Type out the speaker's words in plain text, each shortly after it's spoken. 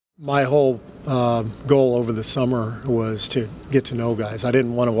My whole goal over the summer was to get to know guys. I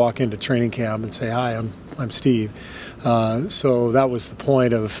didn't want to walk into training camp and say, "Hi, I'm Steve." So that was the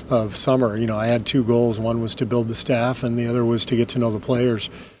point of summer. You know, I had two goals. One was to build the staff, and the other was to get to know the players.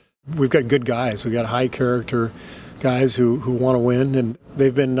 We've got good guys. We've got high character guys who want to win, and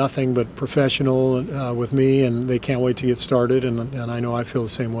they've been nothing but professional with me, and they can't wait to get started, and I know I feel the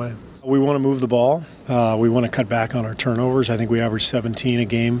same way. We want to move the ball. We want to cut back on our turnovers. I think we averaged 17 a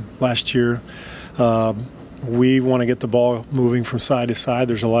game last year. We want to get the ball moving from side to side.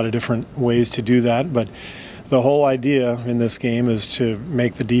 There's a lot of different ways to do that, but the whole idea in this game is to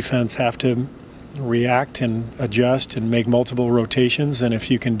make the defense have to react and adjust and make multiple rotations, and if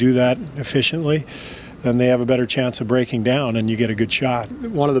you can do that efficiently, then they have a better chance of breaking down and you get a good shot.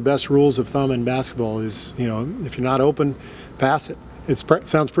 One of the best rules of thumb in basketball is, you know, if you're not open, pass it. It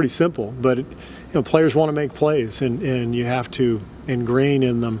sounds pretty simple, but players want to make plays, and you have to ingrain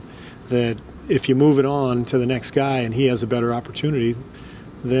in them that if you move it on to the next guy and he has a better opportunity,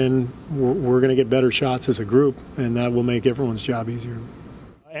 then we're going to get better shots as a group, and that will make everyone's job easier.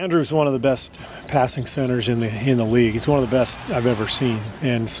 Andrew's one of the best passing centers in the league. He's one of the best I've ever seen,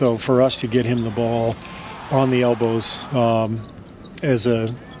 and so for us to get him the ball on the elbows as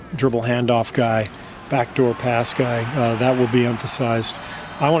a dribble handoff guy, backdoor pass guy, that will be emphasized.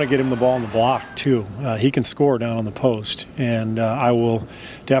 I want to get him the ball in the block too. He can score down on the post, and I will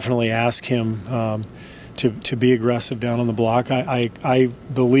definitely ask him to be aggressive down on the block. I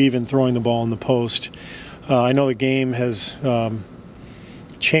believe in throwing the ball in the post. I know the game has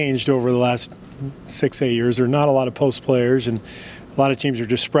changed over the last 6-8 years. There are not a lot of post players, and a lot of teams are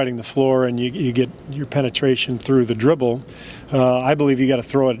just spreading the floor, and you get your penetration through the dribble. I believe you got to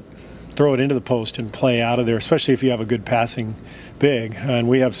throw it into the post and play out of there, especially if you have a good passing big, and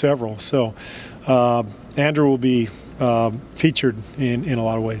we have several. So Andrew will be featured in a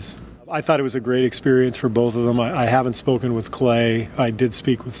lot of ways. I thought it was a great experience for both of them. I haven't spoken with Clay. I did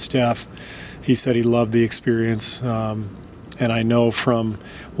speak with Steph. He said he loved the experience. And I know from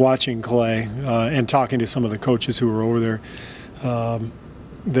watching Clay and talking to some of the coaches who were over there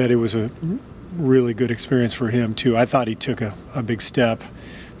that it was a really good experience for him too. I thought he took a big step,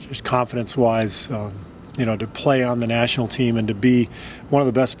 just confidence-wise, to play on the national team and to be one of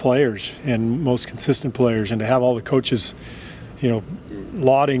the best players and most consistent players, and to have all the coaches,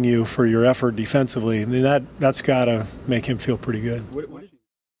 lauding you for your effort defensively. I mean, that's got to make him feel pretty good.